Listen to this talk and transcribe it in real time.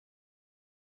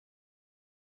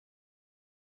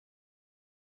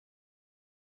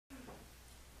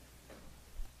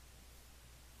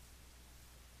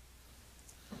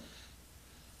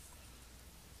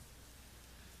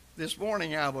This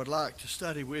morning I would like to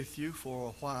study with you for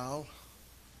a while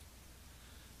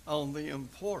on the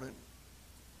important,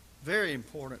 very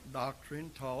important doctrine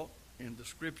taught in the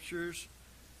Scriptures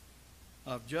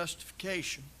of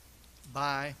justification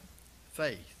by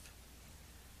faith.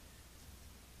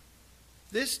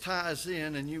 This ties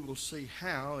in, and you will see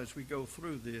how as we go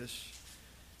through this,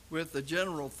 with the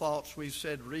general thoughts we've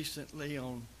said recently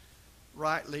on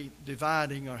rightly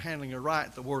dividing or handling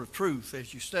aright the word of truth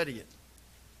as you study it.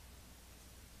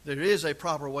 There is a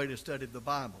proper way to study the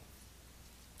Bible.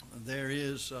 There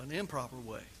is an improper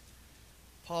way.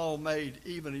 Paul made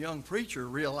even a young preacher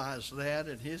realize that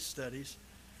in his studies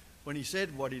when he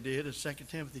said what he did in 2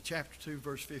 Timothy chapter 2,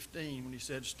 verse 15, when he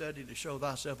said, "Study to show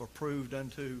thyself approved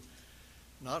unto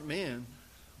not men,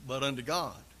 but unto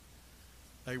God,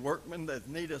 a workman that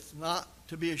needeth not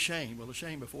to be ashamed." Well,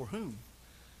 ashamed before whom?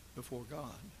 Before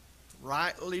God.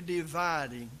 Rightly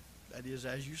dividing, that is,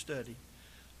 as you study,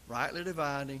 rightly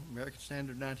dividing, American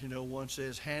Standard 1901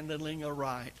 says, handling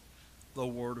aright the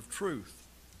word of truth.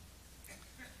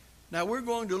 Now, we're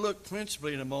going to look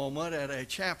principally in a moment at a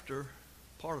chapter,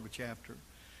 part of a chapter,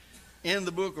 in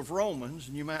the book of Romans,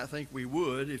 and you might think we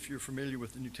would if you're familiar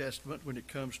with the New Testament when it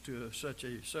comes to such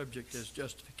a subject as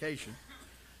justification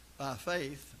by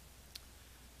faith.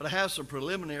 But I have some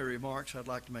preliminary remarks I'd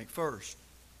like to make first.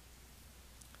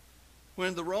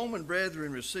 When the Roman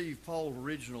brethren received Paul's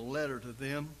original letter to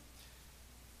them,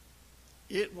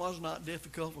 it was not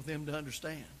difficult for them to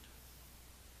understand.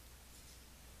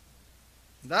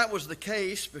 That was the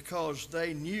case because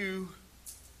they knew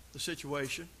the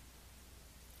situation,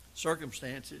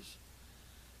 circumstances,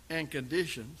 and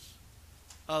conditions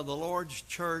of the Lord's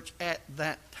church at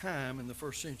that time in the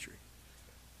first century.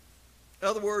 In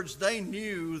other words, they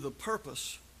knew the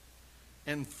purpose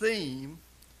and theme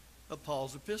of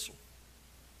Paul's epistle.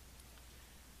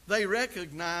 They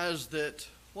recognized that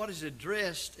what is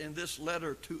addressed in this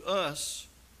letter to us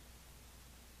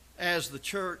as the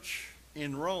church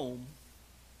in Rome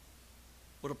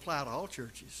would apply to all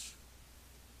churches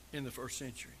in the first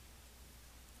century.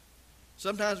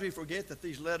 Sometimes we forget that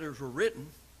these letters were written,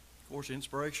 of course,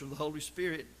 inspiration of the Holy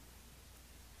Spirit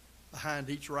behind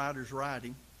each writer's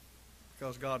writing,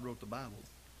 because God wrote the Bible.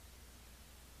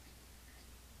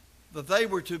 That they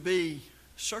were to be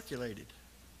circulated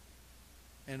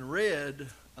and read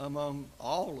among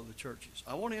all of the churches.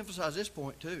 I want to emphasize this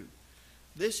point too.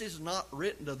 This is not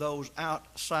written to those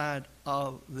outside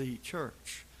of the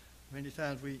church. Many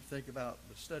times we think about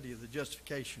the study of the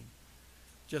justification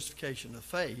of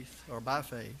faith, or by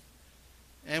faith,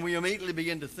 and we immediately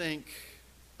begin to think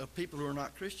of people who are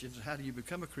not Christians. How do you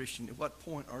become a Christian? At what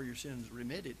point are your sins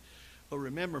remitted? But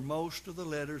remember, most of the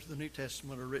letters of the New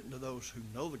Testament are written to those who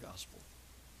know the gospel,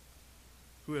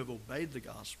 who have obeyed the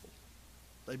gospel.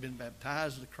 They've been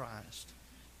baptized into Christ,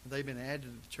 and they've been added to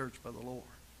the church by the Lord.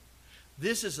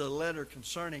 This is a letter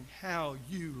concerning how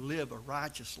you live a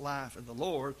righteous life in the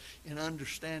Lord in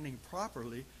understanding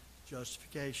properly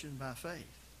justification by faith.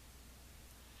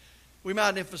 We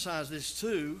might emphasize this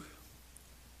too.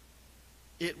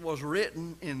 It was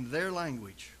written in their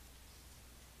language.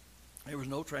 There was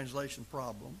no translation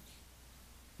problem,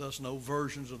 thus no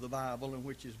versions of the Bible in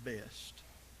which is best.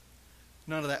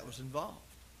 None of that was involved.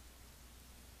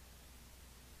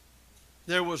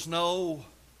 There was no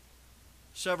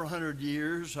several hundred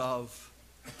years of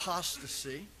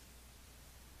apostasy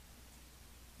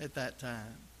at that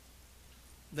time.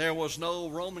 There was no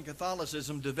Roman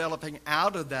Catholicism developing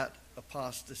out of that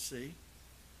apostasy.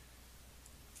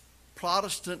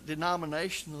 Protestant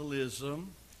denominationalism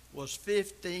was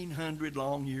 1,500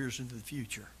 long years into the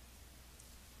future.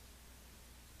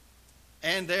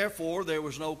 And therefore, there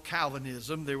was no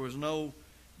Calvinism, there was no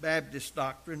Baptist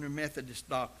doctrine or Methodist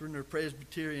doctrine or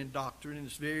Presbyterian doctrine and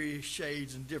its various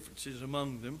shades and differences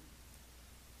among them.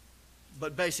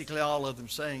 But basically all of them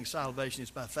saying salvation is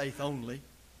by faith only,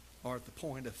 or at the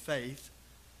point of faith,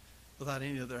 without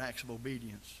any other acts of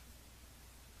obedience.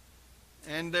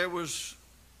 And there was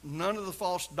none of the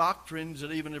false doctrines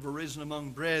that even have arisen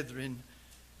among brethren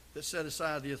that set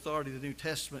aside the authority of the New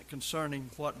Testament concerning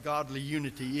what godly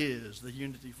unity is, the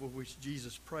unity for which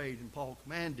Jesus prayed and Paul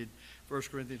commanded, 1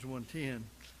 Corinthians 1:10,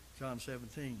 John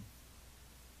 17.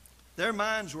 Their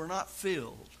minds were not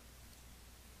filled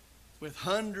with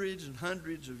hundreds and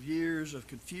hundreds of years of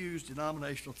confused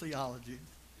denominational theology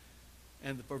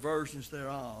and the perversions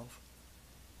thereof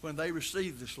when they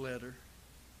received this letter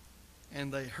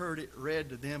and they heard it read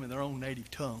to them in their own native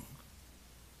tongue.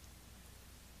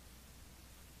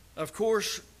 Of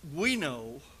course, we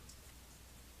know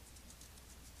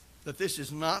that this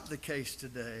is not the case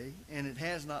today, and it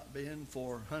has not been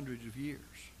for hundreds of years.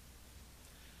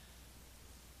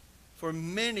 For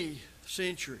many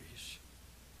centuries,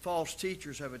 false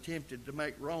teachers have attempted to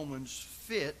make Romans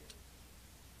fit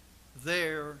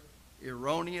their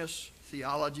erroneous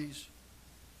theologies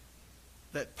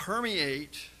that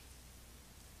permeate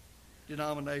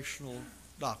denominational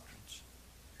doctrines.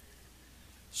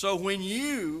 So when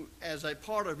you, as a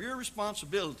part of your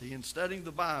responsibility in studying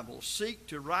the Bible, seek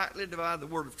to rightly divide the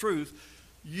word of truth,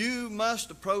 you must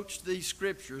approach these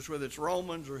scriptures, whether it's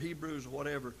Romans or Hebrews or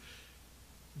whatever,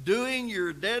 doing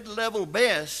your dead level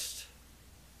best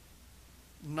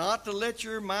not to let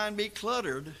your mind be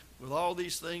cluttered with all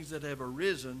these things that have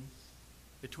arisen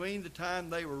between the time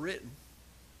they were written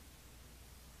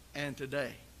and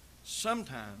today.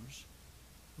 Sometimes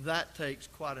that takes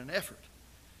quite an effort.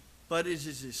 But it is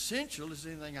as essential as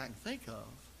anything I can think of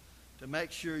to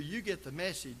make sure you get the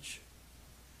message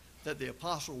that the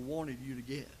apostle wanted you to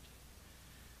get.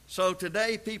 So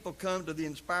today people come to the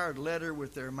inspired letter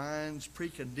with their minds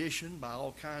preconditioned by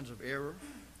all kinds of error.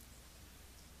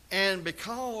 And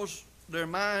because their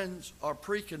minds are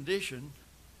preconditioned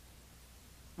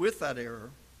with that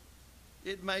error,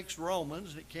 it makes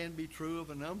Romans, and it can be true of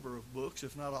a number of books,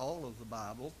 if not all of the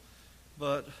Bible,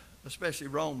 but especially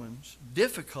Romans,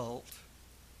 difficult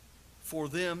for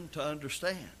them to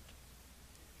understand.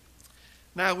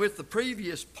 Now, with the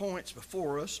previous points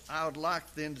before us, I would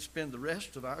like then to spend the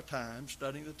rest of our time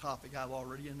studying the topic I've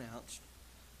already announced,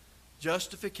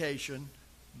 justification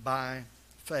by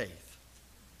faith.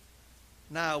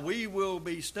 Now, we will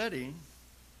be studying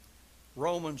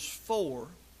Romans 4,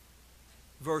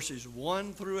 verses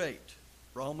 1 through 8.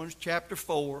 Romans chapter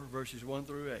 4, verses 1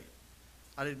 through 8.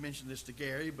 I didn't mention this to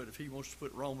Gary, but if he wants to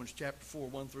put Romans chapter 4,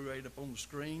 1 through 8 up on the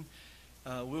screen,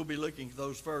 we'll be looking at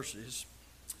those verses.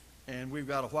 And we've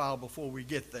got a while before we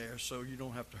get there, so you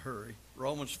don't have to hurry.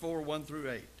 Romans 4, 1 through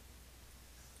 8.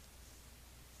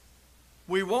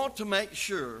 We want to make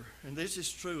sure, and this is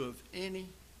true of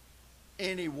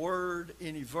any word,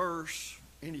 any verse,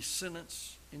 any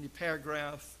sentence, any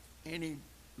paragraph, any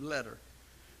letter,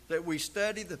 that we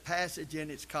study the passage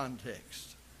in its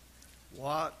context.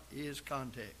 What is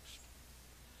context?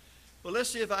 Well, let's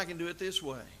see if I can do it this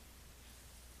way.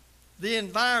 The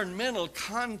environmental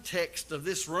context of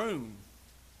this room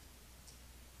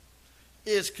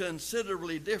is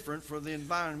considerably different from the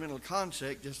environmental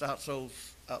context just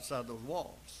outside those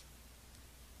walls.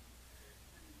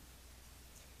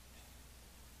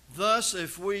 Thus,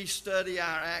 if we study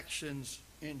our actions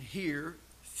in here,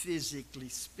 physically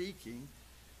speaking,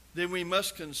 then we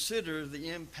must consider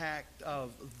the impact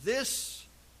of this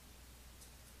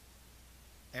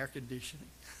air conditioning,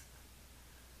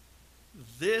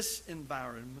 this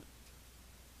environment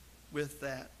with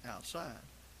that outside.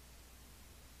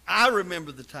 I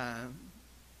remember the time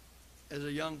as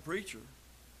a young preacher,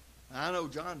 I know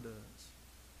John does,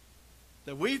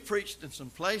 that we preached in some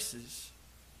places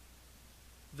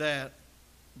that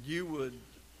you would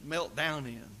melt down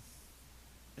in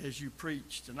as you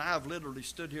preached. And I've literally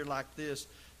stood here like this,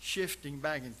 shifting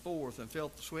back and forth, and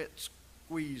felt the sweat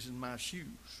squeeze in my shoes.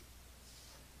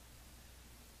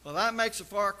 Well, that makes a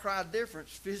far cry difference,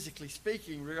 physically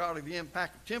speaking, regarding the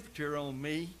impact of temperature on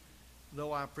me,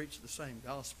 though I preach the same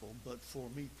gospel, but for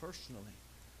me personally,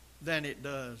 than it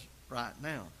does right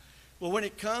now. Well, when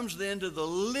it comes then to the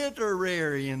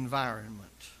literary environment,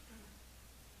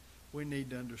 we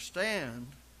need to understand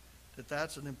that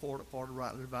that's an important part of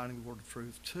rightly dividing the word of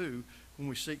truth too when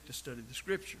we seek to study the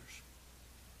scriptures.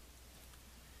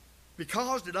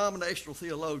 Because denominational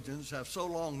theologians have so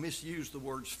long misused the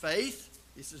words faith,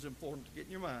 this is important to get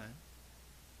in your mind.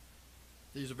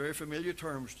 These are very familiar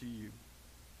terms to you.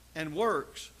 And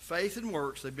works, faith and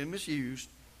works, they've been misused.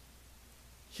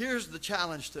 Here's the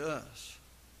challenge to us.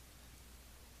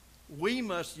 We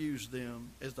must use them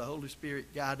as the Holy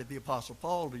Spirit guided the Apostle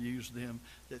Paul to use them,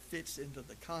 that fits into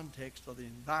the context of the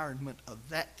environment of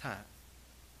that time,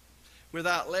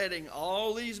 without letting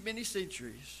all these many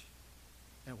centuries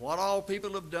and what all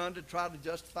people have done to try to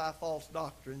justify false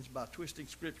doctrines by twisting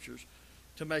scriptures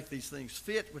to make these things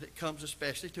fit when it comes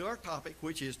especially to our topic,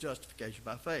 which is justification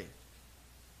by faith.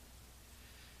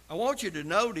 I want you to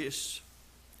notice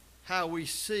how we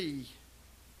see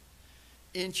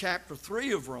in chapter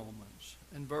 3 of Romans,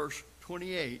 in verse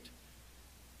 28,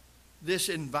 this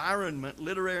environment,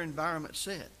 literary environment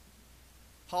set.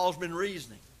 Paul's been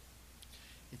reasoning.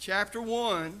 In chapter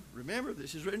 1, remember,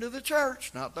 this is written to the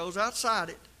church, not those outside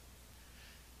it.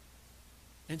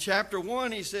 In chapter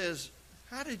 1, he says,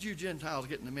 how did you Gentiles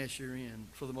get in the mess you're in,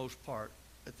 for the most part,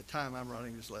 at the time I'm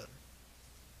writing this letter?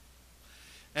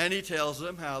 And he tells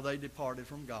them how they departed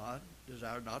from God,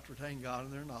 desired not to retain God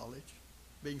in their knowledge.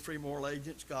 being free moral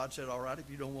agents, God said, all right, if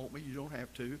you don't want me, you don't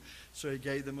have to. So he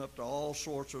gave them up to all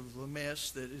sorts of the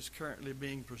mess that is currently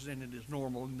being presented as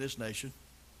normal in this nation.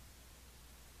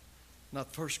 Not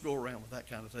the first go around with that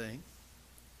kind of thing.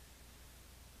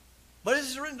 But this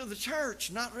is written to the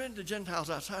church, not written to Gentiles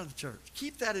outside of the church.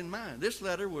 Keep that in mind. This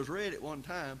letter was read at one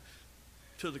time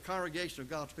to the congregation of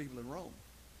God's people in Rome.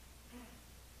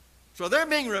 So they're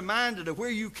being reminded of where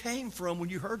you came from when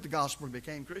you heard the gospel and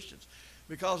became Christians.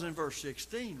 Because in verse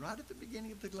 16, right at the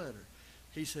beginning of the letter,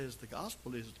 he says the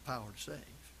gospel is the power to save.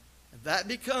 And that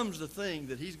becomes the thing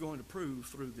that he's going to prove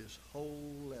through this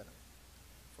whole letter.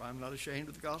 For I'm not ashamed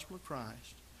of the gospel of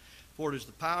Christ. For it is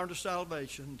the power to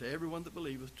salvation to everyone that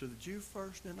believeth, to the Jew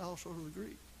first and also to the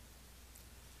Greek.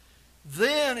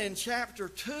 Then in chapter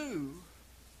 2,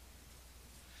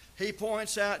 he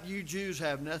points out you Jews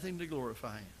have nothing to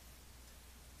glorify in.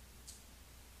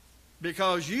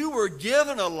 Because you were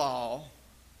given a law,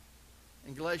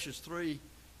 and Galatians 3,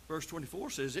 verse 24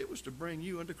 says it was to bring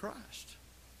you unto Christ.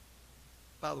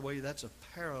 By the way, that's a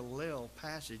parallel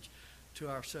passage to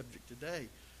our subject today.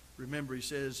 Remember, he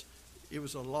says it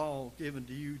was a law given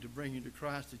to you to bring you to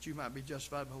Christ that you might be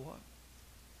justified by what?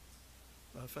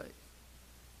 By faith.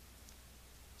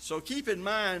 So keep in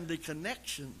mind the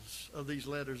connections of these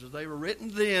letters as they were written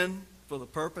then for the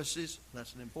purposes,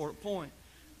 that's an important point,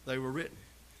 they were written.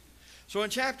 So in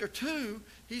chapter 2,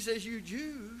 he says you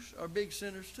Jews are big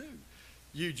sinners too.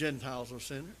 You Gentiles are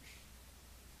sinners.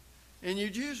 And you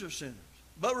Jews are sinners.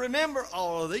 But remember,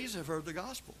 all of these have heard the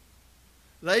gospel.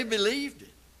 They believed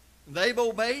it. They've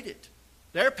obeyed it.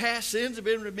 Their past sins have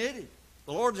been remitted.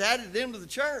 The Lord's added them to the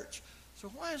church. So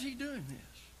why is he doing this?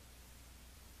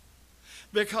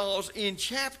 Because in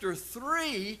chapter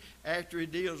 3, after he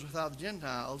deals with how the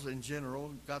Gentiles in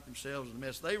general got themselves in the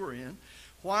mess they were in,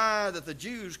 why that the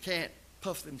Jews can't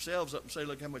puff themselves up and say,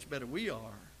 look how much better we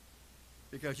are.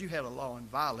 Because you had a law and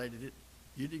violated it.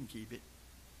 You didn't keep it.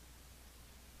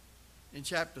 In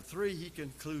chapter 3, he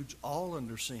concludes all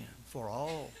under sin, for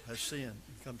all have sinned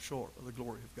and come short of the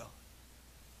glory of God.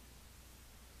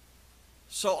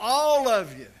 So all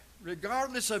of you,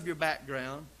 regardless of your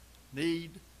background,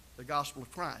 need the gospel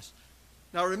of Christ.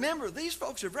 Now remember, these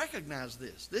folks have recognized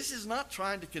this. This is not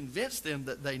trying to convince them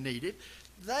that they need it.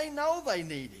 They know they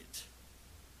need it.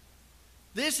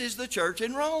 This is the church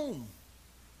in Rome.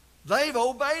 They've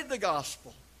obeyed the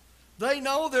gospel. They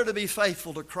know they're to be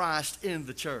faithful to Christ in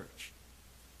the church.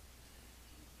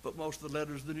 But most of the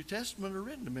letters of the New Testament are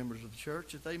written to members of the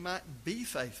church that they might be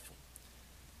faithful.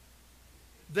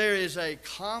 There is a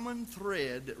common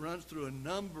thread that runs through a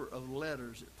number of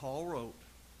letters that Paul wrote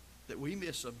that we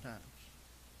miss sometimes.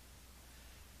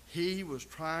 He was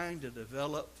trying to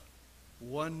develop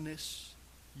oneness,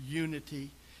 unity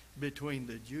between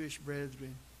the Jewish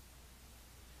brethren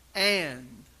and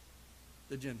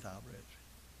the Gentile brethren.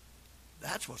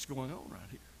 That's what's going on right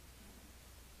here.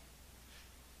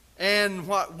 And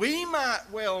what we might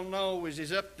well know is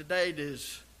as up to date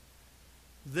as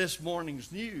this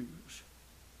morning's news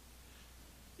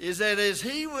is that as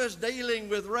he was dealing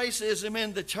with racism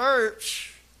in the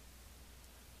church,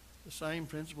 the same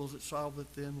principles that solved it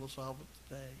then will solve it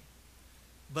today.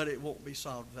 But it won't be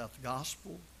solved without the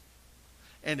gospel,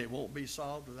 and it won't be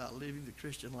solved without living the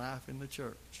Christian life in the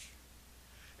church.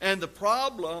 And the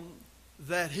problem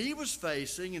that he was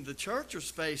facing and the church was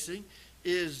facing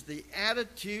is the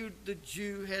attitude the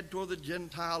Jew had toward the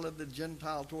Gentile and the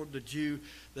Gentile toward the Jew,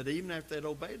 that even after they'd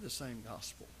obeyed the same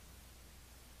gospel,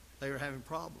 they were having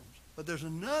problems. But there's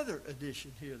another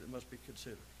addition here that must be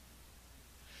considered.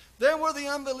 There were the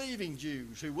unbelieving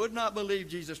Jews who would not believe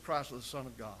Jesus Christ was the Son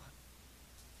of God.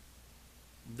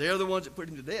 They're the ones that put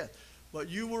him to death. But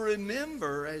you will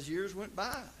remember as years went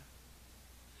by,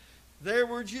 there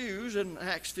were Jews, and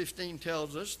Acts 15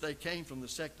 tells us they came from the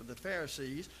sect of the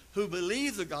Pharisees, who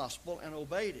believed the gospel and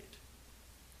obeyed it.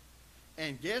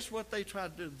 And guess what they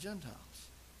tried to do to the Gentiles?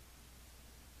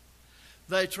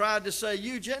 They tried to say,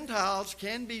 you Gentiles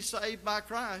can be saved by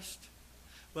Christ,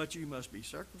 but you must be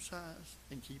circumcised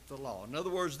and keep the law. In other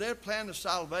words, their plan of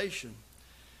salvation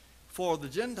for the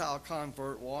Gentile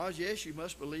convert was, yes, you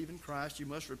must believe in Christ, you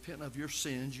must repent of your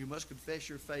sins, you must confess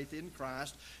your faith in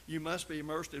Christ, you must be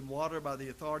immersed in water by the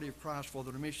authority of Christ for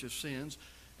the remission of sins,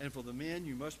 and for the men,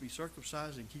 you must be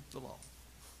circumcised and keep the law.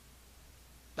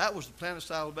 That was the plan of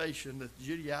salvation that the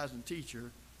Judaizing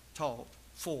teacher taught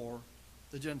for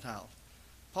the Gentiles.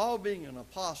 Paul, being an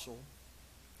apostle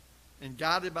and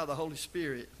guided by the Holy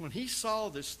Spirit, when he saw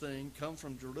this thing come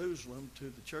from Jerusalem to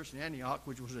the church in Antioch,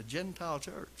 which was a Gentile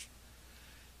church,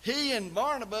 he and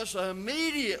Barnabas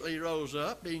immediately rose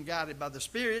up, being guided by the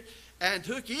Spirit, and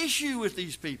took issue with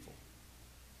these people.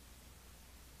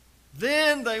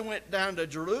 Then they went down to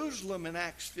Jerusalem in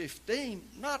Acts 15,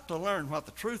 not to learn what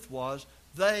the truth was.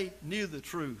 They knew the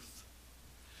truth.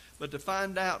 But to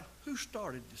find out who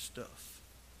started this stuff,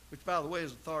 which, by the way,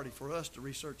 is authority for us to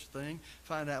research a thing,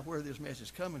 find out where this message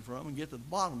is coming from, and get to the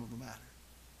bottom of the matter.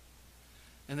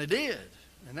 And they did.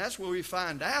 And that's where we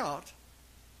find out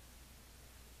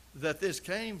that this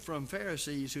came from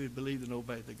Pharisees who had believed and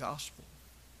obeyed the gospel.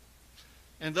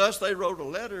 And thus they wrote a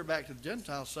letter back to the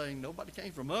Gentiles saying, nobody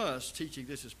came from us teaching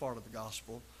this is part of the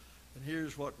gospel. And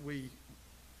here's what we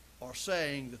are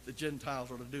saying that the Gentiles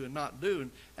are to do and not do.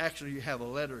 And actually you have a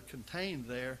letter contained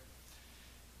there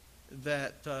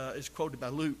that is quoted by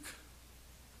Luke.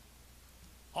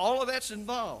 All of that's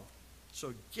involved.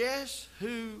 So guess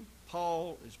who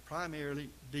Paul is primarily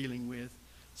dealing with,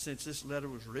 since this letter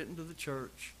was written to the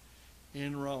church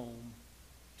in Rome,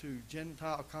 to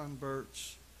Gentile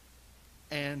converts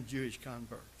and Jewish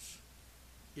converts.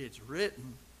 It's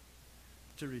written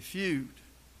to refute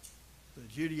the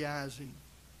Judaizing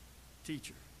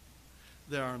teacher.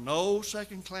 There are no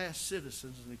second-class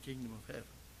citizens in the kingdom of heaven.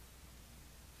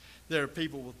 There are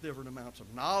people with different amounts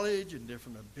of knowledge and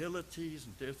different abilities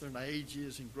and different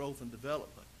ages and growth and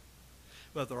development.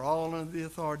 But they're all under the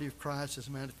authority of Christ as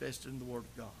manifested in the Word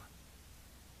of God.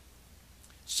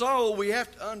 So we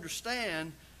have to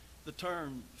understand the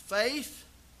term faith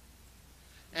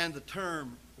and the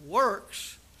term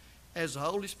works as the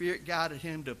Holy Spirit guided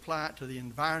him to apply it to the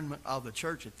environment of the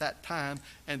church at that time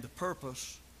and the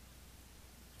purpose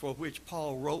for which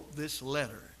Paul wrote this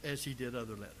letter as he did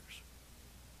other letters.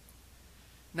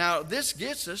 Now, this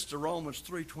gets us to Romans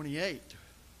 3:28.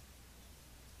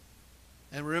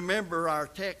 And remember, our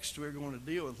text we're going to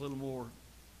deal with a little more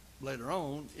later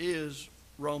on is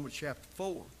Romans chapter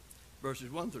 4, verses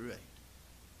 1 through 8.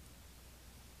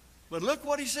 But look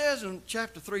what he says in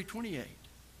chapter 3:28.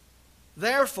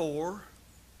 Therefore,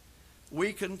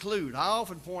 we conclude. I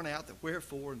often point out that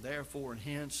wherefore and therefore and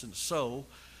hence and so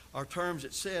are terms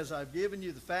that says, I've given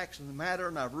you the facts of the matter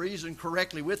and I've reasoned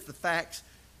correctly with the facts,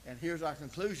 and here's our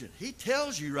conclusion. He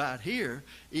tells you right here,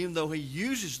 even though he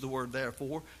uses the word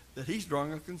therefore, that he's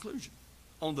drawing a conclusion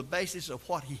on the basis of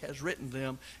what he has written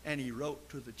them and he wrote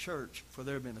to the church for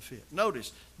their benefit.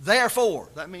 Notice, therefore,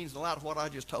 that means a lot of what I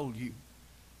just told you.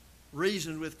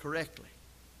 Reasoned with correctly.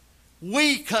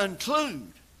 We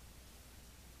conclude.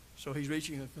 So he's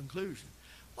reaching a conclusion.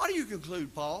 What do you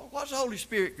conclude, Paul? What does the Holy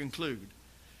Spirit conclude?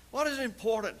 What is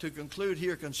important to conclude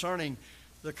here concerning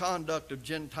the conduct of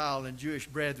Gentile and Jewish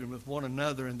brethren with one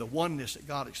another and the oneness that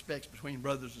God expects between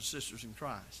brothers and sisters in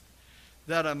Christ?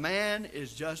 That a man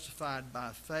is justified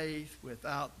by faith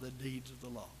without the deeds of the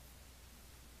law.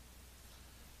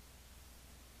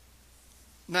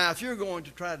 Now, if you're going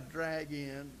to try to drag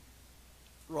in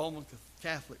Roman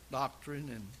Catholic doctrine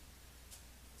and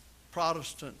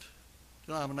Protestant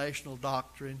denominational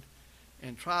doctrine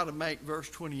and try to make verse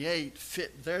 28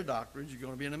 fit their doctrines, you're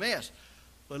going to be in a mess.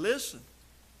 But listen,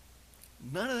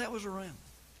 none of that was around.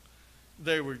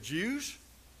 There were Jews,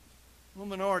 a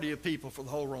minority of people for the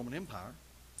whole Roman Empire.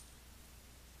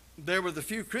 There were the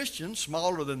few Christians,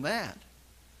 smaller than that.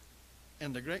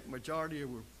 And the great majority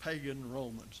were pagan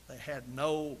Romans. They had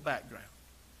no background.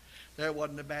 There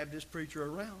wasn't a Baptist preacher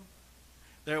around.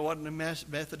 There wasn't a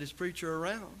Methodist preacher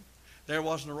around. There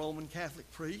wasn't a Roman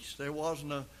Catholic priest. There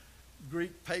wasn't a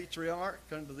Greek patriarch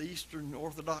under the Eastern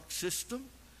Orthodox system.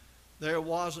 There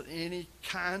wasn't any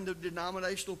kind of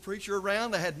denominational preacher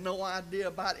around. They had no idea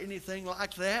about anything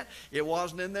like that. It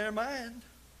wasn't in their mind.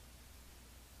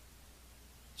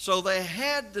 So they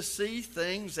had to see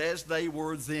things as they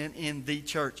were then in the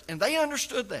church. And they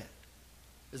understood that,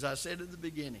 as I said at the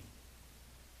beginning.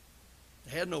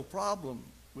 They had no problem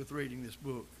with reading this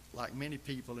book like many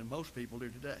people and most people do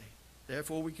today.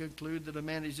 Therefore, we conclude that a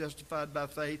man is justified by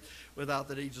faith without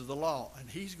the deeds of the law. And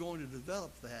he's going to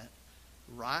develop that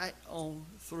right on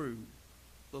through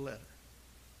the letter.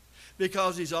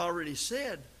 Because he's already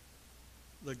said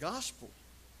the gospel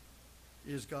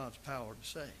is God's power to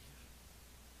save.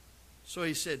 So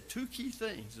he said two key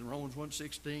things in Romans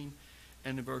 1:16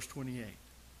 and in verse 28.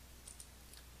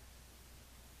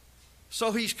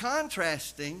 So he's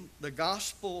contrasting the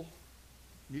gospel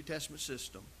New Testament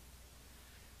system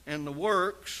and the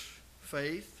works,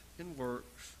 faith and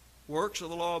works of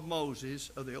the law of Moses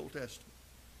of the Old Testament.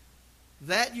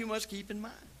 That you must keep in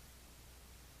mind.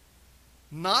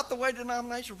 Not the way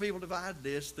denominational people divide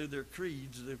this through their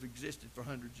creeds that have existed for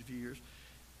hundreds of years,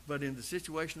 but in the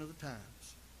situation of the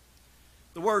times.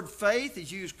 The word faith is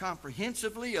used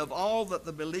comprehensively of all that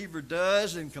the believer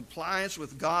does in compliance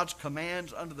with God's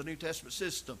commands under the New Testament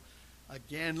system.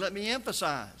 Again, let me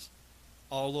emphasize,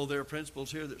 although there are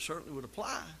principles here that certainly would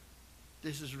apply,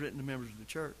 This is written to members of the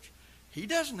church. He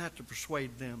doesn't have to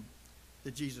persuade them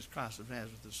that Jesus Christ of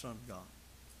Nazareth is the Son of God.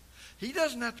 He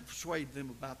doesn't have to persuade them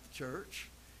about the church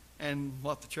and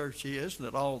what the church is, and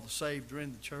that all the saved are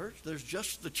in the church. There's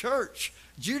just the church,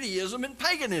 Judaism and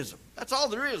paganism. That's all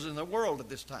there is in the world at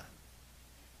this time.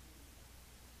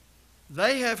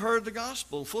 They have heard the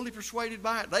gospel, fully persuaded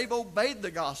by it. They've obeyed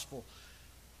the gospel,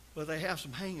 but they have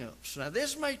some hang-ups. Now,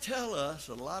 this may tell us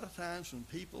that a lot of times when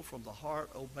people from the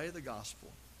heart obey the gospel,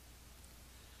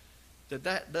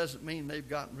 that doesn't mean they've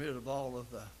gotten rid of all of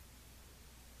the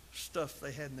stuff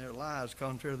they had in their lives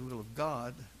contrary to the will of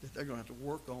God that they're going to have to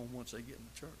work on once they get in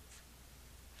the church.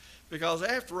 Because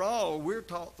after all, we're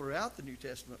taught throughout the New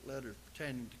Testament letters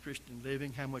pertaining to Christian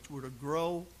living how much we're to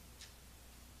grow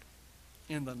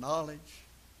in the knowledge.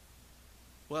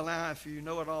 Well, now, if you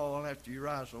know it all after you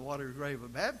rise from the watery grave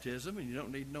of baptism and you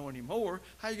don't need to know any more,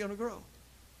 how are you going to grow?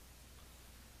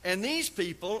 And these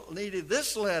people needed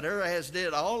this letter, as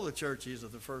did all the churches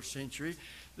of the first century,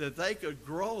 that they could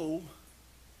grow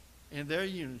in their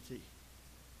unity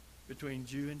between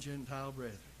Jew and Gentile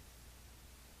brethren.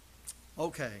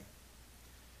 Okay.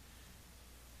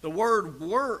 The word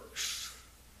works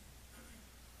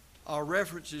are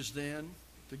references then,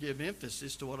 to give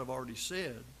emphasis to what I've already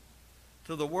said,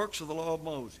 to the works of the law of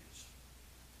Moses.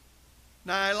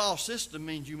 Now, a law system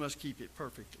means you must keep it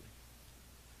perfectly.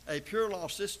 A pure law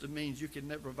system means you can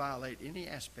never violate any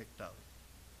aspect of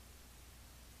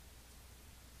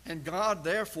it. And God,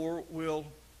 therefore, will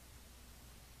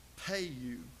pay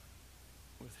you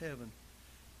with heaven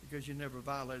because you never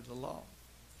violated the law.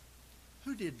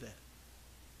 Who did that?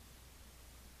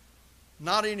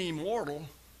 Not any mortal.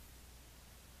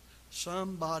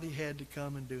 Somebody had to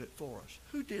come and do it for us.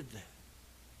 Who did that?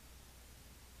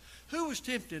 Who was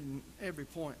tempted in every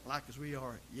point like as we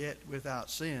are, yet without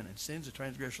sin? And sin's a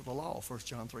transgression of the law, 1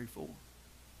 John 3:4.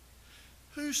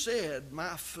 Who said,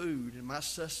 my food and my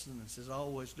sustenance is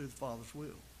always to do the Father's will?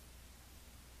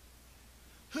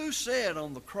 Who said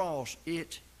on the cross,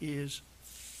 it is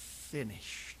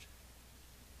finished?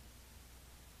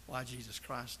 Why, Jesus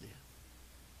Christ did.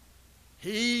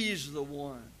 He's the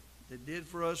one that did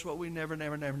for us what we never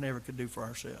could do for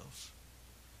ourselves.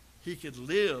 He could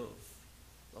live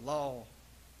the law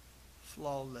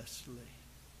flawlessly.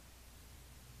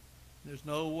 There's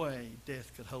no way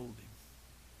death could hold him.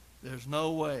 There's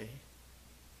no way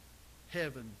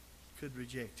heaven could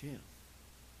reject him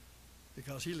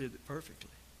because he lived it perfectly.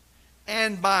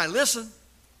 And by, listen,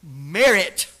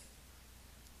 merit,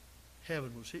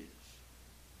 heaven was his.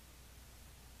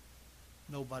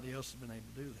 Nobody else has been able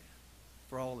to do that.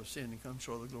 For all have sinned and come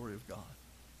short of the glory of God.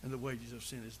 And the wages of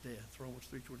sin is death. Romans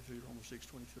 3:23, Romans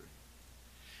 6:23.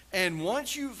 And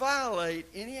once you violate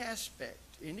any aspect,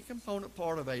 any component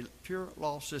part of a pure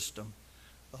law system,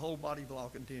 the whole body of law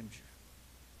condemns you.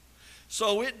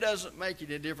 So it doesn't make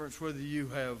any difference whether you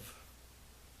have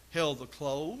held the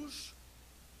clothes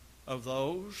of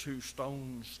those who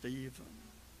stoned Stephen,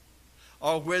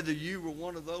 or whether you were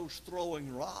one of those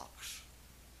throwing rocks,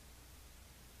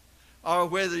 or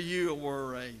whether you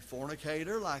were a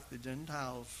fornicator like the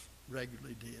Gentiles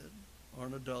regularly did, or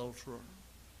an adulterer,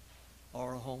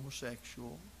 or a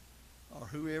homosexual, or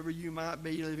whoever you might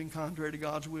be living contrary to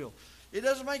God's will. It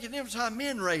doesn't make a difference how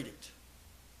men rate it.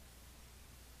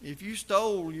 If you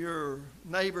stole your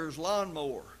neighbor's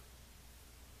lawnmower,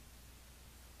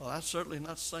 well, that's certainly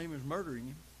not the same as murdering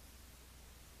him,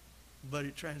 but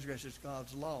it transgresses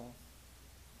God's law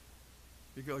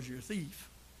because you're a thief,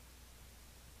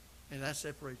 and that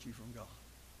separates you from God.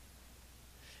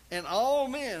 And all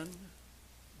men,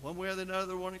 one way or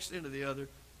another, one extent or the other,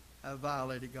 have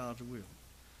violated God's will.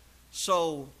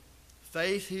 So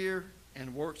faith here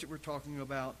and works that we're talking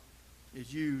about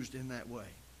is used in that way.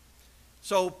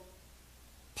 So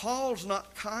Paul's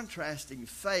not contrasting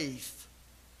faith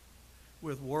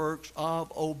with works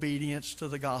of obedience to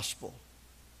the gospel.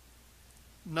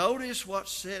 Notice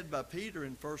what's said by Peter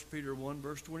in 1 Peter 1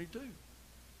 verse 22.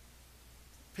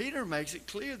 Peter makes it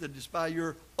clear that it's by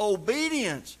your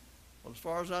obedience. Well, as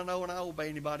far as I know, when I obey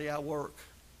anybody, I work.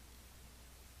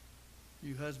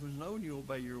 You husbands know when you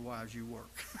obey your wives, you work.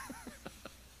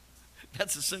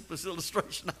 That's the simplest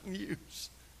illustration I can use.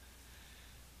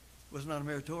 It was not a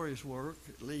meritorious work,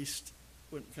 at least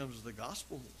when it comes to the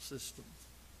gospel system.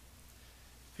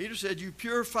 Peter said, you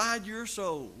purified your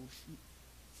souls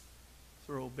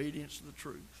through obedience to the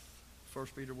truth. 1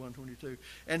 Peter 1:22.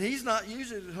 And he's not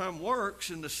using the term works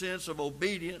in the sense of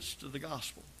obedience to the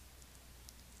gospel.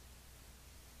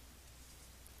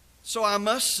 So I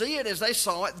must see it as they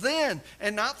saw it then,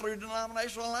 and not through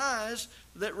denominational eyes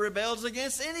that rebels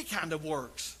against any kind of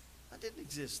works. That didn't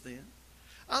exist then.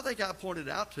 I think I pointed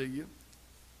out to you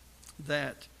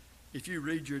that if you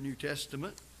read your New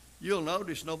Testament, you'll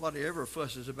notice nobody ever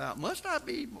fusses about, must I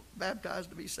be baptized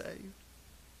to be saved?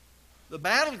 The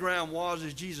battleground was,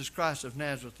 is Jesus Christ of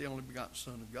Nazareth, the only begotten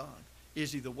Son of God?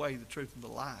 Is he the way, the truth, and the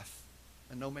life?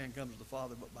 And no man comes to the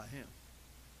Father but by him.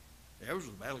 There was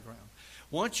the battleground.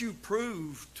 Once you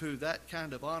prove to that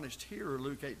kind of honest hearer,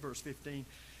 Luke 8, verse 15,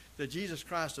 that Jesus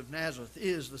Christ of Nazareth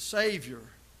is the Savior,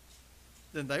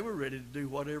 then they were ready to do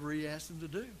whatever he asked them to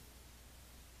do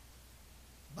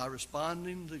by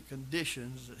responding to the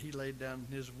conditions that he laid down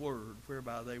in his word,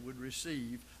 whereby they would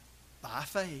receive, by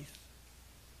faith,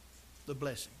 the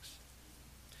blessings.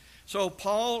 So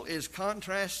Paul is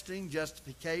contrasting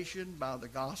justification by the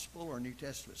gospel or New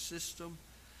Testament system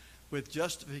with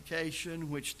justification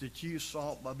which the Jews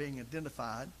sought by being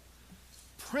identified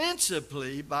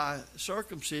principally by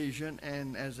circumcision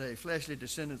and as a fleshly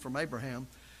descendant from Abraham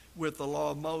with the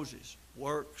law of Moses,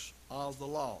 works of the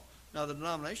law. Now the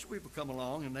denominational people come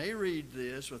along and they read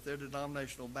this with their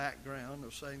denominational background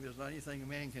of saying there's not anything a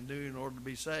man can do in order to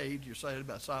be saved. You're saved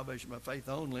by salvation by faith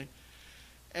only.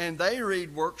 And they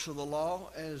read works of the law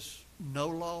as no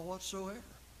law whatsoever.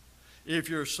 If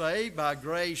you're saved by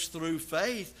grace through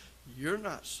faith, you're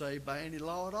not saved by any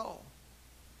law at all.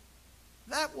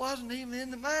 That wasn't even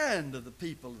in the mind of the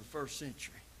people of the first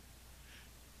century.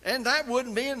 And that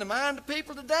wouldn't be in the mind of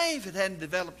people today if it hadn't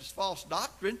developed this false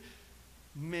doctrine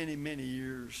many, many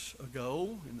years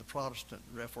ago in the Protestant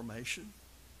Reformation,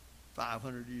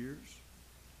 500 years,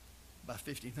 about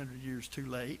 1,500 years too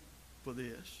late for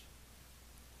this.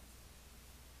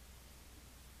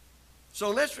 So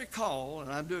let's recall,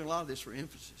 and I'm doing a lot of this for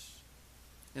emphasis,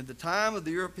 in the time of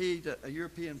the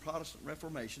European Protestant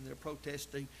Reformation, they're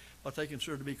protesting what they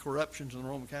consider to be corruptions in the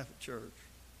Roman Catholic Church.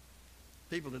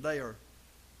 People today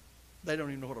they don't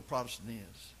even know what a Protestant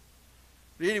is.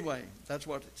 But anyway, that's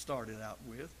what it started out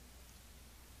with.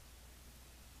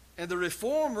 And the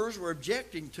reformers were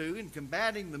objecting to and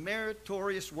combating the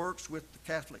meritorious works which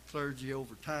the Catholic clergy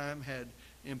over time had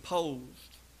imposed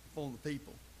upon the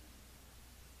people.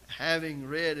 Having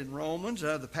read in Romans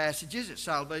other passages that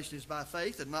salvation is by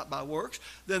faith and not by works,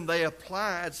 then they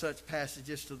applied such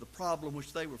passages to the problem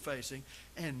which they were facing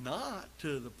and not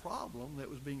to the problem that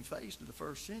was being faced in the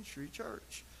first century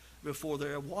church before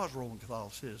there was Roman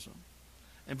Catholicism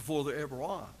and before there ever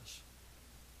was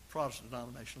Protestant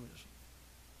denominationalism.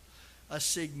 A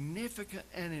significant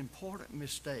and important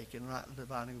mistake in rightly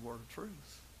dividing the word of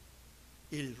truth.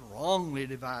 It is wrongly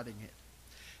dividing it.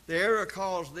 The error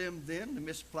caused them then to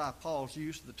misapply Paul's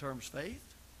use of the terms faith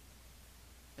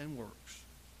and works.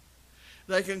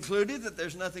 They concluded that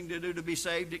there's nothing to do to be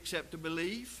saved except to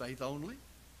believe, faith only.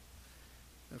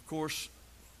 Of course,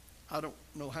 I don't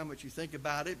know how much you think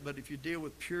about it, but if you deal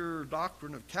with pure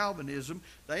doctrine of Calvinism,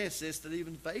 they insist that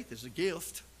even faith is a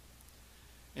gift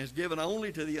and is given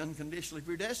only to the unconditionally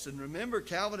predestined. Remember,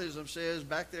 Calvinism says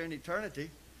back there in eternity,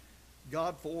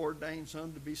 God foreordained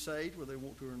some to be saved whether they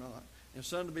want to or not, and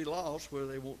some to be lost whether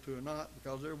they want to or not,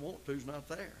 because their want to is not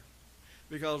there.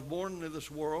 Because born into this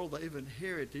world, they've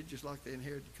inherited, just like they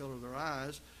inherited the color of their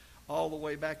eyes, all the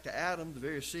way back to Adam, the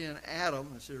very sin Adam,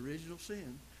 that's the original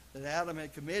sin, that Adam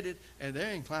had committed, and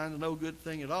they're inclined to no good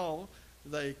thing at all.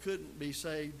 They couldn't be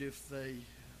saved if they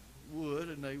would,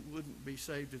 and they wouldn't be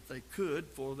saved if they could,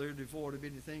 for they're devoid of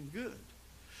anything good.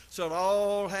 So it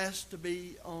all has to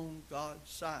be on God's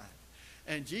side.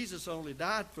 And Jesus only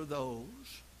died for those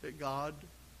that God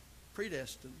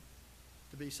predestined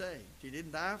to be saved. He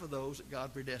didn't die for those that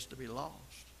God predestined to be lost.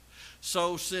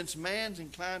 So since man's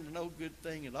inclined to no good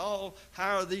thing at all,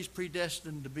 how are these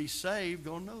predestined to be saved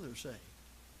going to know they're saved?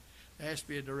 There has to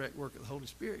be a direct work of the Holy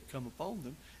Spirit come upon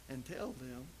them and tell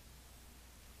them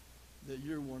that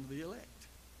you're one of the elect.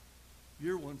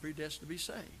 You're one predestined to be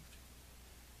saved.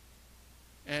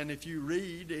 And if you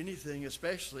read anything,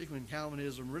 especially when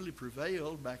Calvinism really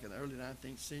prevailed back in the early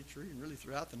 19th century and really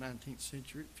throughout the 19th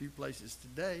century, a few places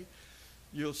today,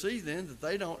 you'll see then that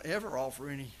they don't ever offer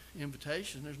any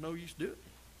invitation. There's no use doing it.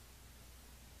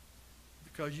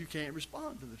 Because you can't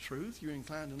respond to the truth. You're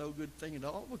inclined to no good thing at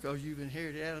all because you've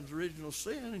inherited Adam's original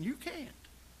sin and you can't.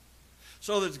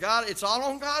 So that it's all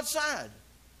on God's side.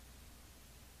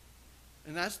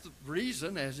 And that's the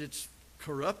reason, as it's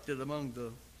corrupted among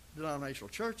the denominational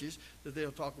churches, that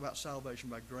they'll talk about salvation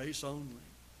by grace only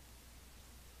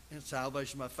and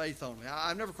salvation by faith only.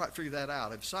 I've never quite figured that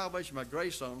out. If salvation by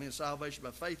grace only and salvation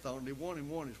by faith only, 1 and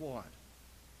 1 is what?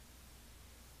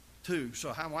 2.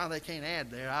 So why they can't add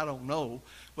there, I don't know.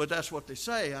 But that's what they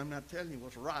say. I'm not telling you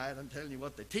what's right. I'm telling you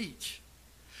what they teach.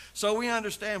 So we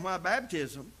understand why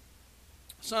baptism,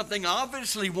 something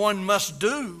obviously one must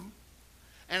do,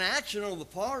 An action on the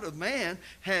part of man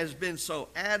has been so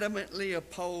adamantly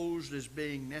opposed as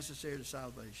being necessary to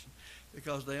salvation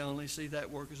because they only see that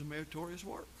work as a meritorious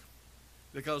work.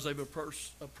 Because they've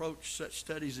approached such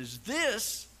studies as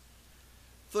this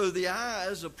through the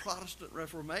eyes of Protestant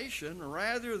Reformation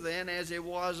rather than as it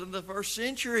was in the first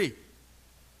century.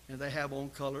 And they have on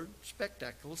colored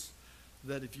spectacles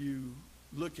that if you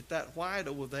look at that white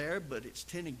over there, but it's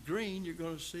tinted green, you're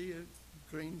going to see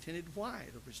a green tinted white.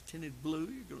 If it's tinted blue,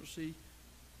 you're going to see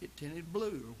it tinted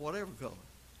blue or whatever color.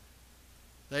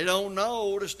 They don't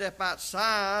know to step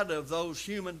outside of those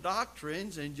human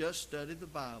doctrines and just study the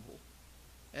Bible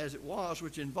as it was,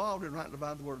 which involved in rightly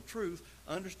dividing the word of truth,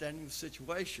 understanding the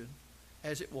situation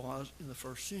as it was in the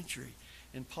first century.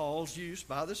 And Paul's use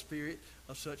by the Spirit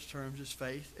of such terms as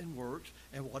faith and works,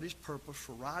 and what his purpose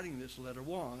for writing this letter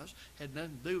was, had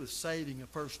nothing to do with saving a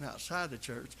person outside the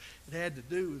church. It had to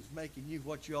do with making you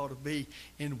what you ought to be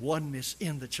in oneness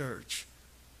in the church.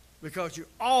 Because you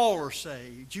all are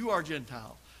saved, you are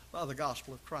Gentile, by the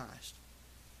gospel of Christ.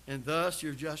 And thus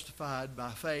you're justified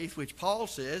by faith, which Paul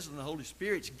says, and the Holy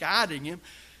Spirit's guiding him,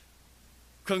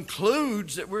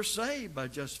 concludes that we're saved by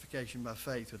justification by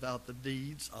faith without the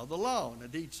deeds of the law. And a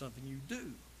deed's something you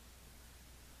do.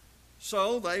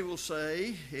 So they will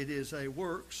say it is a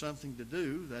work, something to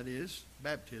do, that is,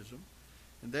 baptism,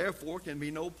 and therefore can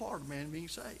be no part of man being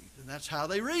saved. And that's how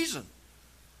they reason,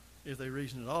 if they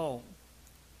reason at all.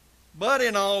 But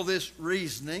in all this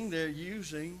reasoning, they're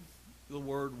using the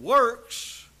word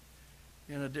works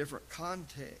in a different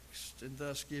context, and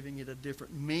thus giving it a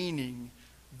different meaning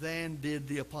than did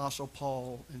the Apostle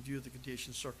Paul in view of the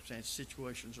conditions, circumstances,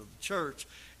 situations of the church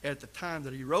at the time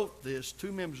that he wrote this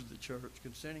to members of the church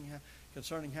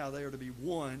concerning how they are to be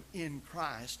one in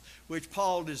Christ, which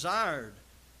Paul desired.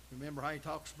 Remember how he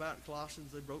talks about in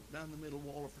Colossians, they broke down the middle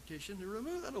wall of partition to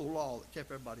remove that old law that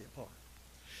kept everybody apart.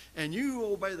 And you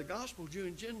who obey the gospel, Jew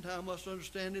and Gentile, must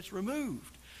understand it's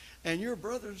removed. And your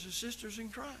brothers and sisters in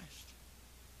Christ.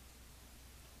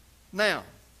 Now,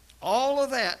 all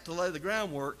of that to lay the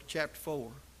groundwork to chapter 4,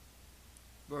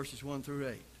 verses 1 through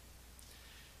 8.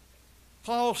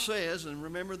 Paul says, and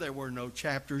remember there were no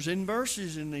chapters and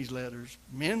verses in these letters.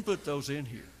 Men put those in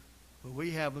here, but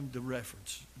we have them to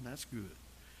reference, and that's good.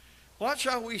 What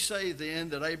shall we say then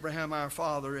that Abraham our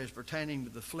father, as pertaining to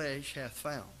the flesh, hath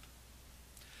found?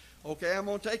 Okay, I'm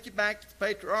going to take you back to the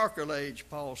patriarchal age,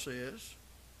 Paul says.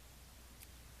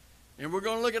 And we're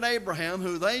going to look at Abraham,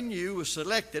 who they knew was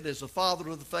selected as the father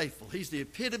of the faithful. He's the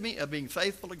epitome of being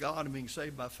faithful to God and being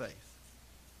saved by faith.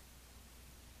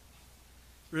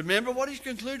 Remember what he's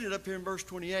concluded up here in verse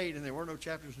 28, and there were no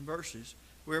chapters and verses.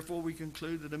 Wherefore we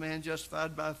conclude that a man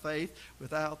justified by faith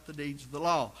without the deeds of the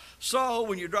law. So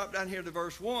when you drop down here to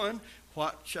verse 1,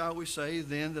 what shall we say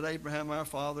then that Abraham our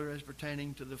father, as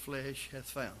pertaining to the flesh, hath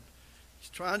found? He's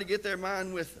trying to get their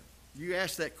mind with them. You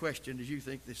ask that question as you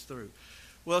think this through.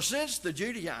 Well, since the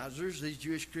Judaizers, these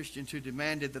Jewish Christians who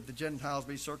demanded that the Gentiles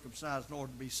be circumcised in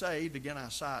order to be saved, again I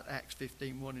cite Acts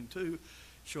 15, 1 and 2,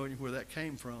 showing you where that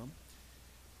came from.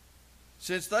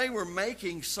 Since they were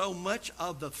making so much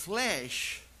of the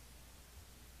flesh,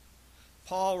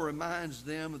 Paul reminds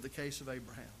them of the case of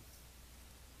Abraham.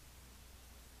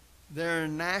 Their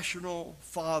national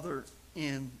father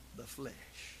in the flesh.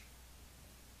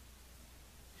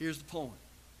 Here's the point.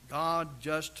 God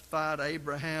justified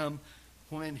Abraham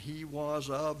when he was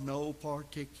of no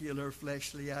particular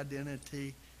fleshly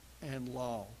identity and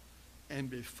law, and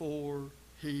before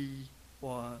he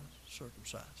was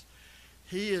circumcised.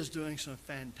 He is doing some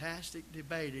fantastic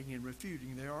debating and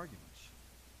refuting their arguments.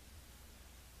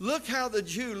 Look how the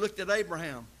Jew looked at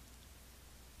Abraham.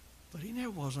 But he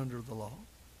never was under the law.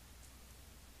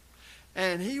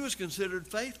 And he was considered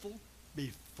faithful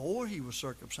before he was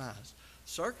circumcised.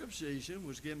 Circumcision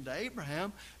was given to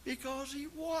Abraham because he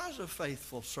was a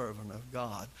faithful servant of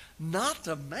God, not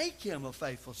to make him a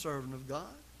faithful servant of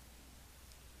God.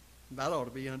 That ought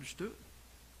to be understood.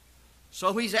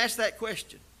 So he's asked that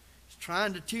question. He's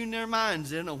trying to tune their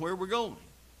minds in on where we're going.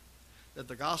 That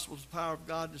the gospel is the power of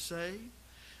God to save,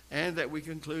 and that we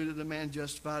concluded a man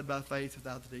justified by faith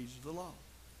without the deeds of the law.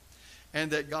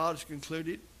 And that God has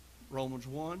concluded, Romans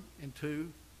 1 and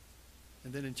 2,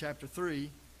 and then in chapter 3,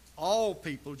 all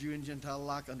people, Jew and Gentile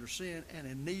alike, under sin and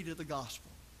in need of the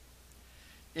gospel.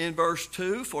 In verse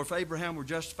 2, for if Abraham were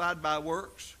justified by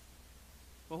works,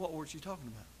 well, what works are you talking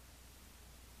about?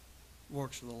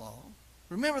 Works of the law.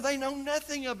 Remember, they know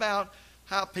nothing about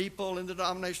how people in the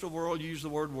denominational world use the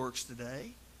word works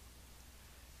today.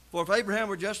 For if Abraham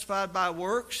were justified by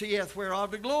works, he hath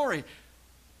whereof the glory,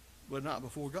 but not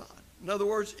before God. In other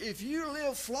words, if you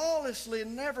live flawlessly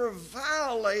and never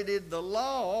violated the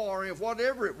law or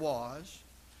whatever it was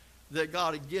that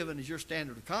God had given as your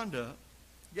standard of conduct,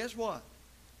 guess what?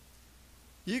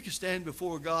 You can stand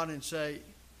before God and say,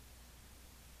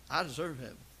 I deserve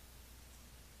heaven.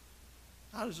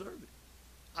 I deserve it.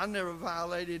 I never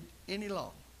violated any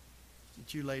law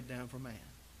that you laid down for man.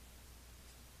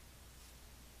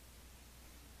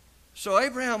 So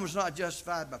Abraham was not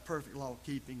justified by perfect law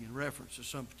keeping in reference to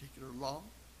some particular law.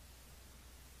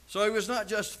 So he was not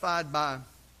justified by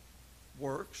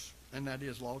works, and that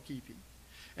is law keeping.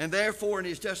 And therefore in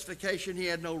his justification he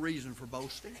had no reason for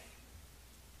boasting.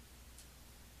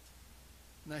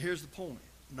 Now here's the point.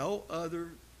 No other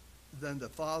than the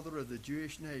father of the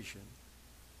Jewish nation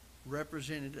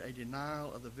represented a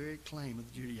denial of the very claim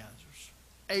of the Judaizers.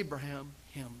 Abraham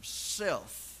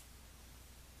himself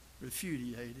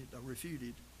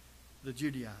refuted the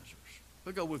Judaizers.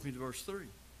 But go with me to verse 3.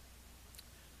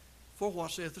 For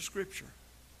what saith the Scripture?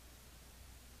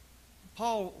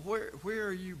 Paul, where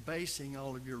are you basing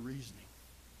all of your reasoning?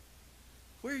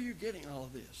 Where are you getting all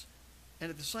of this? And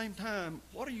at the same time,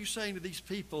 what are you saying to these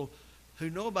people who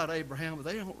know about Abraham, but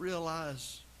they don't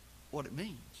realize what it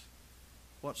means?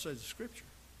 What says the Scripture?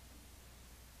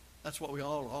 That's what we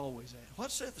all always ask.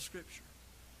 What saith the Scripture?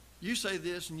 You say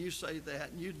this and you say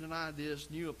that, and you deny this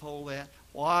and you uphold that.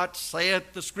 What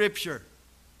saith the Scripture?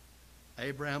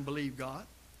 Abraham believed God,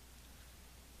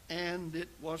 and it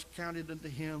was counted unto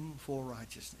him for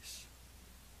righteousness.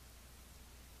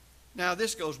 Now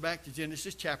this goes back to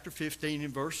Genesis chapter 15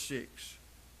 and verse 6.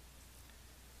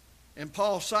 And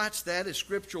Paul cites that as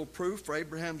scriptural proof for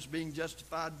Abraham's being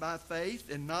justified by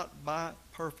faith and not by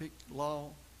perfect law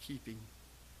keeping.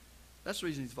 That's the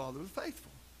reason his father was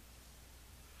faithful.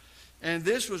 And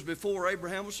this was before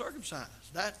Abraham was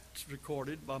circumcised. That's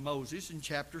recorded by Moses in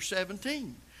chapter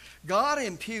 17. God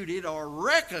imputed or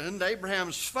reckoned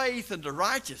Abraham's faith unto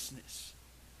righteousness.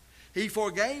 He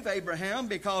forgave Abraham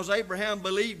because Abraham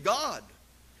believed God.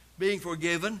 Being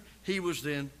forgiven, he was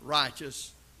then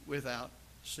righteous without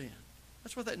sin.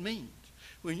 That's what that means.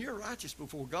 When you're righteous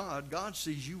before God, God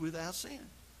sees you without sin.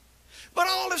 But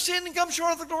all have sinned and come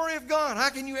short of the glory of God.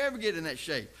 How can you ever get in that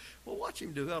shape? Well, watch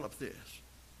him develop this.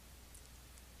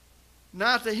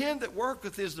 Now to him that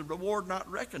worketh is the reward not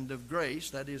reckoned of grace,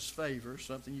 that is favor,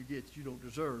 something you get you don't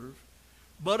deserve,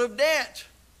 but of debt.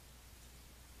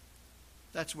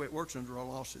 That's the way it works under a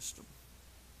law system.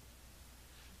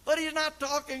 But he's not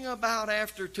talking about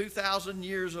after 2,000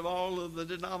 years of all of the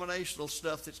denominational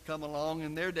stuff that's come along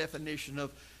and their definition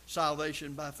of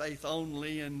salvation by faith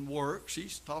only and works.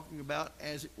 He's talking about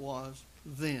as it was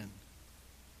then.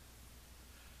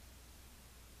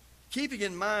 Keeping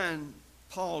in mind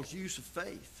Paul's use of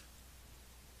faith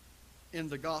in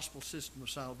the gospel system of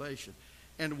salvation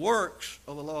and works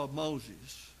of the law of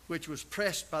Moses, which was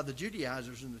pressed by the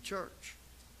Judaizers in the church.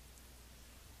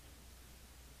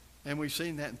 And we've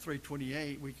seen that in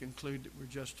 3:28. We conclude that we're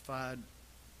justified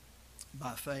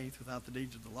by faith without the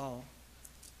deeds of the law.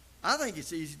 I think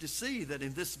it's easy to see that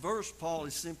in this verse, Paul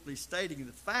is simply stating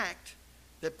the fact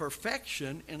that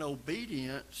perfection in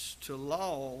obedience to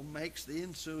law makes the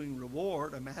ensuing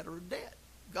reward a matter of debt.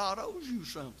 God owes you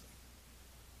something.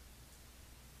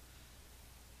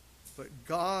 But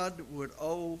God would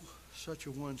owe such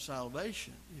a one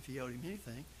salvation if he owed him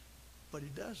anything, but he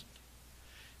doesn't.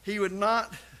 He would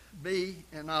not be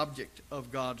an object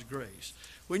of God's grace.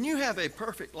 When you have a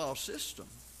perfect law system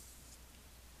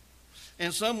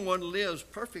and someone lives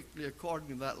perfectly according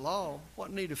to that law,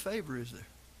 what need of favor is there?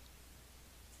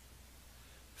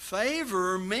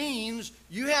 Favor means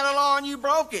you had a law and you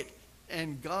broke it.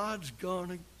 And God's going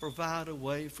to provide a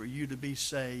way for you to be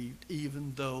saved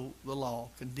even though the law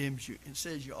condemns you and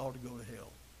says you ought to go to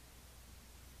hell.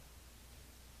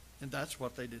 And that's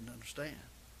what they didn't understand.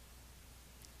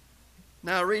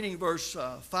 Now reading verse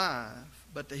 5,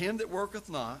 but to him that worketh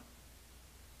not,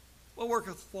 well,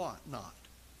 worketh what not?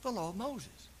 The law of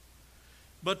Moses.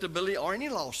 But to believe, or any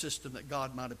law system that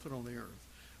God might have put on the earth.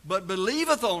 But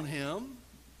believeth on him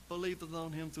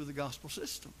through the gospel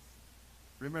system.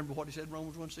 Remember what he said in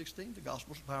Romans 1:16? The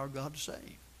gospel is the power of God to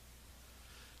save.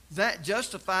 That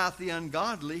justifieth the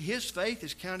ungodly. His faith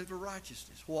is counted for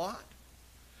righteousness. What?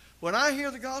 When I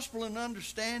hear the gospel and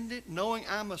understand it, knowing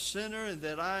I'm a sinner and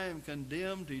that I am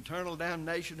condemned to eternal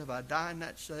damnation if I die in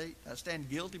that state, I stand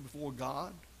guilty before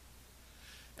God.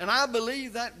 And I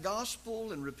believe that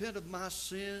gospel and repent of my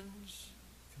sins,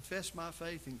 confess my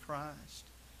faith in Christ,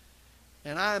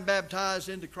 and I am baptized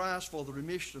into Christ for the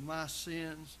remission of my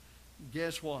sins.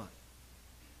 Guess what?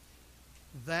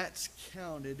 That's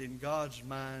counted in God's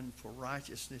mind for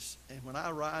righteousness. And when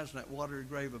I rise in that watery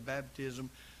grave of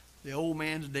baptism, The old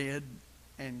man's dead,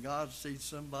 and God sees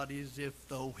somebody as if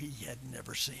though he had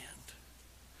never sinned.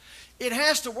 It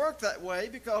has to work that way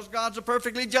because God's a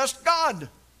perfectly just God.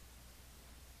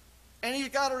 And he's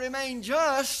got to remain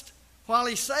just while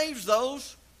he saves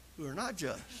those who are not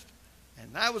just.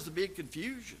 And that was the big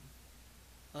confusion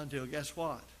until, guess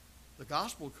what? The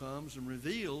gospel comes and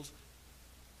reveals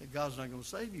that God's not going to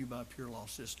save you by a pure law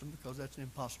system because that's an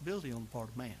impossibility on the part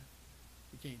of man.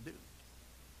 He can't do it.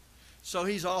 So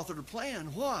he's authored a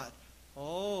plan. What?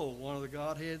 Oh, one of the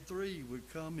Godhead three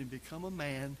would come and become a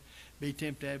man, be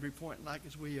tempted at every point like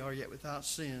as we are, yet without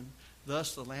sin.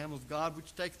 Thus the Lamb of God,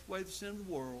 which taketh away the sin of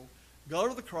the world, go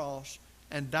to the cross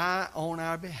and die on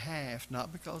our behalf,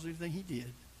 not because of anything he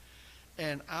did.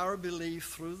 And our belief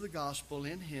through the gospel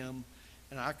in him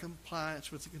and our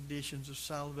compliance with the conditions of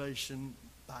salvation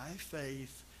by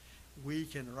faith, we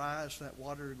can rise from that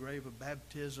watery grave of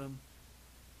baptism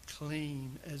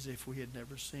clean as if we had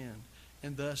never sinned.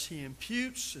 And thus he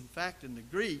imputes, in fact in the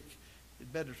Greek, it's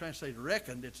better translated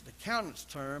reckoned, it's an accountant's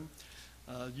term,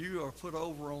 you are put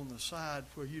over on the side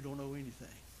where you don't know anything.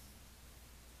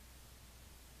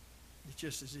 It's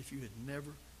just as if you had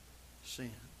never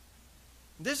sinned.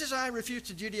 This is how he refutes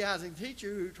the Judaizing teacher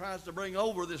who tries to bring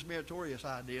over this meritorious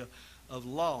idea of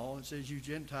law and says you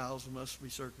Gentiles must be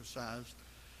circumcised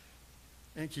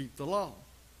and keep the law.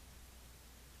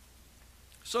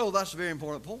 So that's a very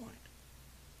important point.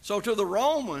 So to the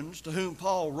Romans to whom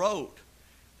Paul wrote,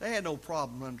 they had no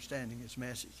problem understanding his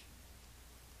message.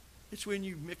 It's when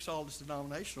you mix all this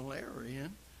denominational error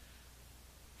in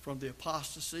from the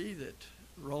apostasy that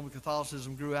Roman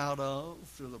Catholicism grew out of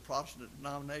to the Protestant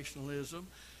denominationalism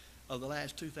of the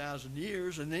last 2,000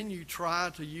 years, and then you try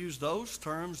to use those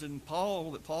terms that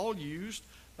Paul used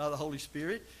by the Holy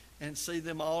Spirit and see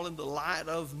them all in the light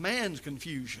of man's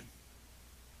confusion.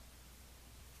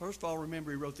 First of all,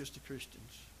 remember he wrote this to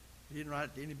Christians. He didn't write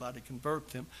it to anybody to convert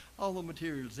them. All the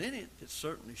materials in it, it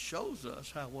certainly shows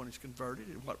us how one is converted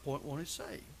and at what point one is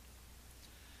saved.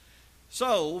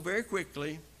 So, very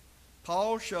quickly,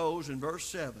 Paul shows in verse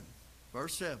 7,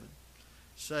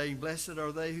 saying, blessed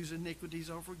are they whose iniquities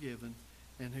are forgiven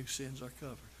and whose sins are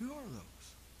covered. Who are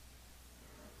those?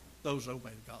 Those who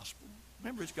obey the gospel.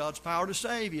 Remember, it's God's power to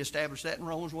save. He established that in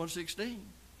Romans 1:16.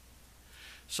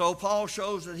 So Paul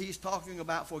shows that he's talking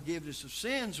about forgiveness of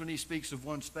sins when he speaks of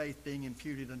one's faith being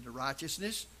imputed unto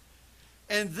righteousness.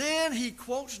 And then he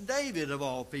quotes David of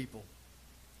all people.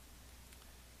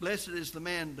 Blessed is the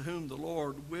man to whom the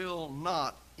Lord will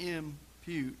not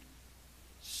impute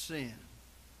sin.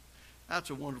 That's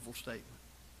a wonderful statement.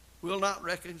 Will not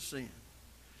reckon sin.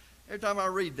 Every time I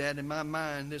read that, in my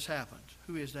mind, this happens.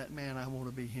 Who is that man? I want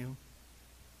to be him.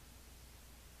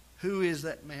 Who is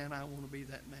that man? I want to be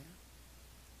that man.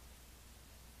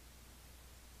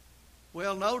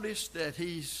 Well, notice that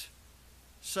he's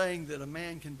saying that a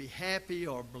man can be happy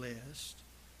or blessed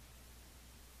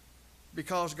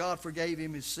because God forgave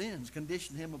him his sins,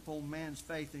 conditioned him upon man's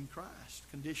faith in Christ,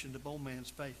 conditioned upon man's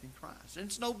faith in Christ. And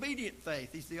it's an obedient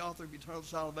faith. He's the author of eternal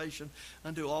salvation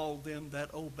unto all them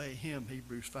that obey him,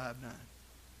 Hebrews 5:9.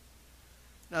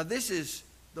 Now, this is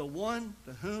the one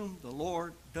to whom the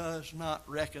Lord does not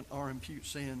reckon or impute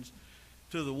sins,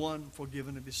 to the one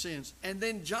forgiven of his sins. And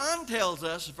then John tells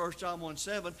us in 1 John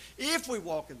 1:7, if we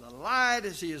walk in the light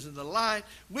as he is in the light,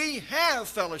 we have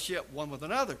fellowship one with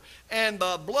another. And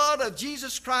the blood of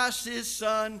Jesus Christ, his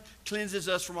Son, cleanses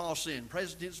us from all sin.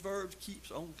 Present tense verbs,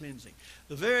 keeps on cleansing.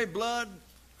 The very blood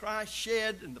Christ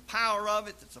shed and the power of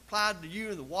it that's applied to you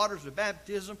in the waters of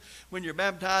baptism when you're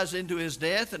baptized into his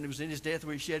death, and it was in his death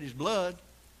where he shed his blood,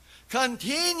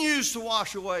 continues to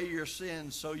wash away your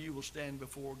sins so you will stand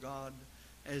before God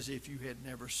as if you had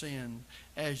never sinned,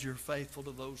 as you're faithful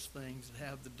to those things that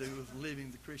have to do with living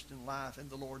the Christian life in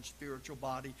the Lord's spiritual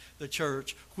body, the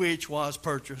church, which was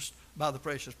purchased by the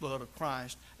precious blood of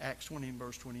Christ, Acts 20 and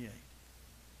verse 28.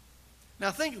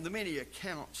 Now think of the many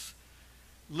accounts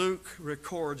Luke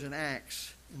records in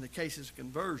Acts in the cases of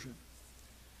conversion.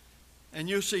 And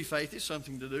you'll see faith is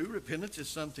something to do, repentance is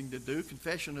something to do,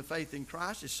 confession of faith in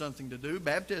Christ is something to do,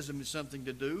 baptism is something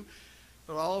to do.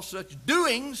 But all such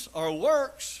doings or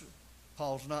works,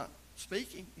 Paul's not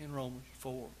speaking in Romans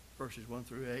 4, verses 1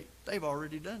 through 8. They've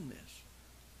already done this.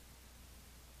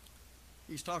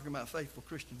 He's talking about faithful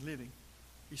Christian living.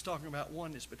 He's talking about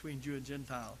oneness between Jew and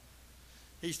Gentile.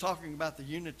 He's talking about the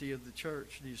unity of the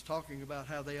church. And he's talking about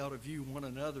how they ought to view one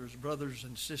another as brothers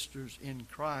and sisters in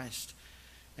Christ,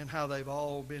 and how they've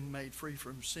all been made free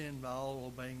from sin by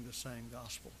all obeying the same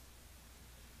gospel.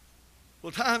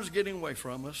 Well, time's getting away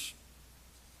from us.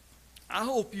 I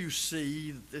hope you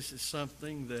see that this is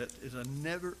something that is a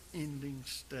never-ending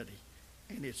study.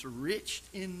 And it's rich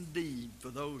indeed for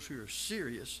those who are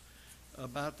serious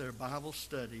about their Bible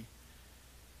study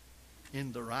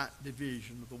in the right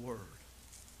division of the Word.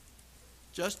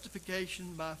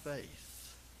 Justification by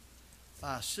faith,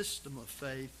 by a system of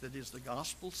faith that is the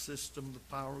gospel system,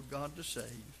 the power of God to save,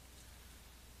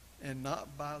 and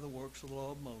not by the works of the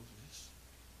law of Moses.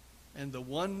 And the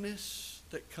oneness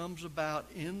that comes about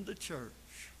in the church,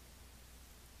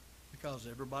 because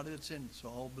everybody that's in it, so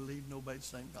all believe and obey the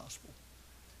same gospel.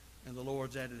 And the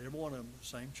Lord's added every one of them to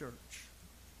the same church.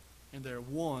 And they're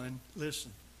one,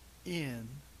 listen, in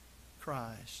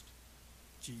Christ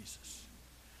Jesus.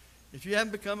 If you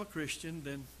haven't become a Christian,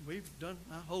 then we've done,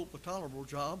 I hope, a tolerable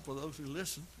job for those who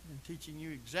listen in teaching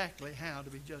you exactly how to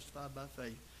be justified by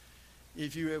faith.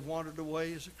 If you have wandered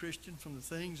away as a Christian from the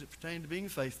things that pertain to being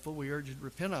faithful, we urge you to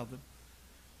repent of them,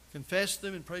 confess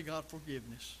them, and pray God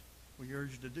forgiveness. We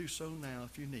urge you to do so now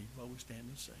if you need while we stand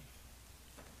and sing.